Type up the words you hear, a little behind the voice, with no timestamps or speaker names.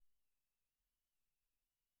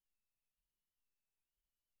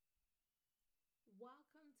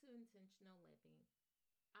to Intentional Living.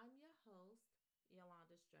 I'm your host,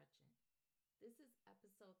 Yolanda Stretchin. This is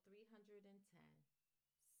episode 310,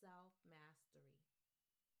 Self Mastery.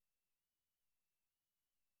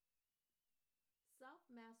 Self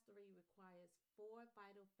mastery requires four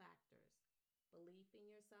vital factors: belief in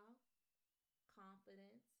yourself,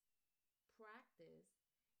 confidence, practice,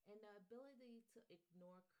 and the ability to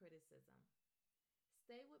ignore criticism.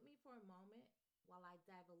 Stay with me for a moment while I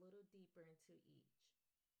dive a little deeper into each.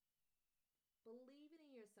 Believing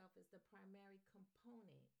in yourself is the primary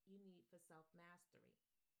component you need for self mastery.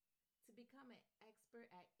 To become an expert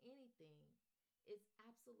at anything, it's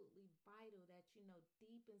absolutely vital that you know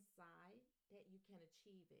deep inside that you can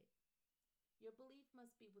achieve it. Your belief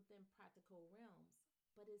must be within practical realms,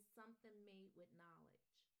 but it's something made with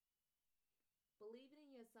knowledge. Believing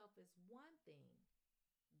in yourself is one thing,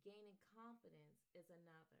 gaining confidence is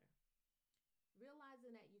another.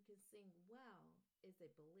 Realizing that you can sing well is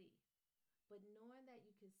a belief. But knowing that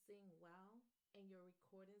you can sing well and your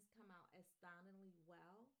recordings come out astoundingly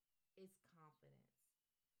well is confidence.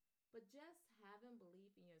 But just having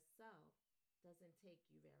belief in yourself doesn't take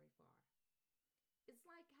you very far. It's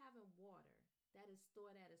like having water that is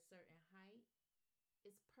stored at a certain height.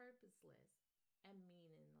 It's purposeless and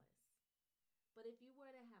meaningless. But if you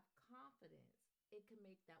were to have confidence, it can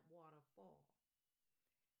make that water fall.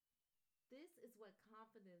 This is what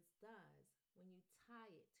confidence does when you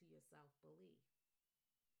tie it to your self belief.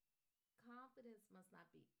 Confidence must not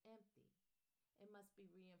be empty, it must be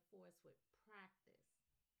reinforced with practice.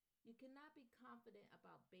 You cannot be confident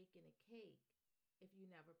about baking a cake if you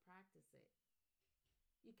never practice it.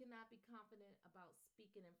 You cannot be confident about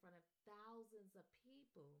speaking in front of thousands of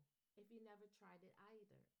people if you never tried it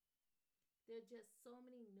either. There are just so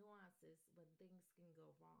many nuances when things can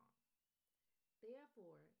go wrong.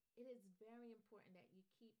 Therefore, it is very important that you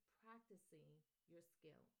keep practicing your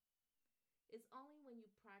skill. It's only when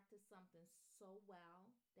you practice something so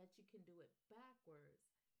well that you can do it backwards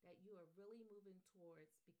that you are really moving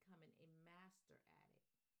towards becoming a master at it.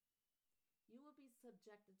 You will be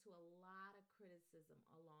subjected to a lot of criticism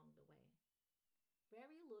along the way.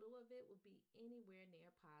 Very little of it will be anywhere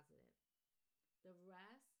near positive. The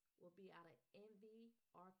rest will be out of envy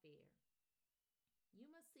or fear. You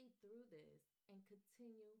must see through this and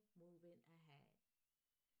continue moving ahead.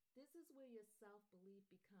 This is where your self belief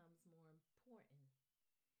becomes more important.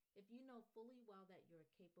 If you know fully well that you're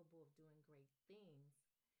capable of doing great things,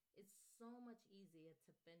 it's so much easier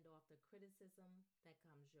to fend off the criticism that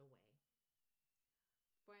comes your way.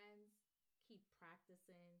 Friends, keep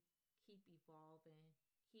practicing, keep evolving,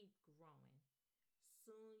 keep growing.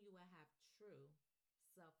 Soon you will have true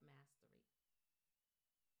self mastery.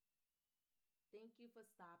 Thank you for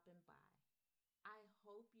stopping by. I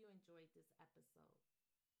hope you enjoyed this episode.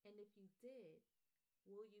 And if you did,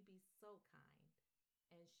 will you be so kind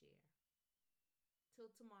and share? Till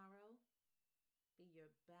tomorrow, be your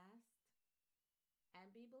best and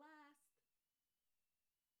be blessed.